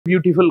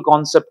Beautiful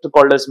concept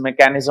called as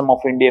mechanism of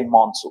Indian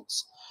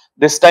monsoons.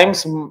 This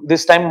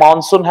time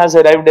monsoon has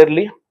arrived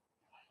early.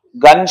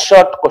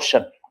 Gunshot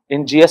question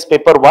in GS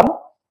paper 1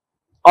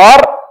 or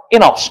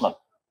in optional.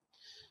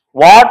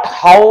 What,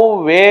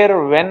 how,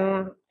 where,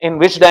 when, in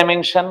which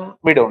dimension,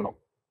 we don't know.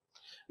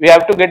 We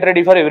have to get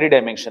ready for every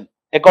dimension.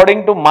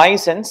 According to my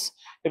sense,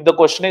 if the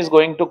question is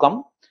going to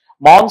come,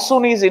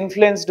 monsoon is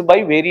influenced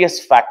by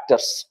various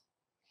factors.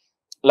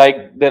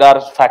 Like there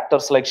are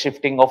factors like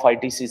shifting of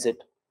ITCZ,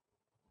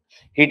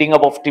 heating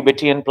up of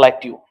Tibetan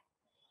Plateau,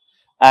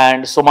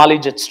 and Somali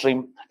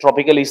Jetstream,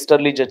 tropical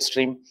easterly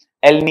Jetstream,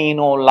 El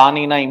Nino, La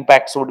Nina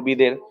impacts would be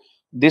there.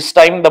 This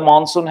time the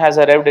monsoon has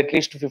arrived at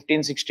least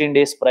 15-16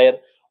 days prior.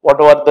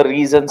 What are the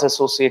reasons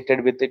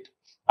associated with it?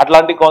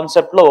 Atlantic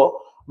concept lo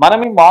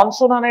manam ee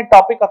monsoon ane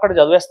topic akkada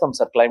chadivestam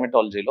sir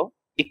climatology lo.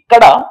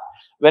 Ikkada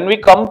when we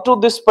come to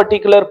this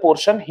particular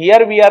portion,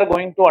 here we are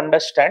going to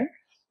understand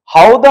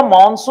how the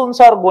monsoons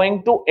are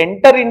going to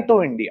enter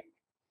into India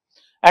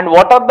and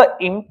what are the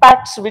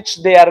impacts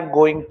which they are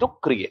going to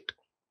create.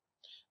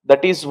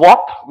 That is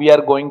what we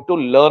are going to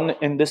learn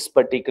in this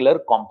particular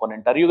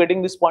component. Are you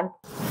getting this point?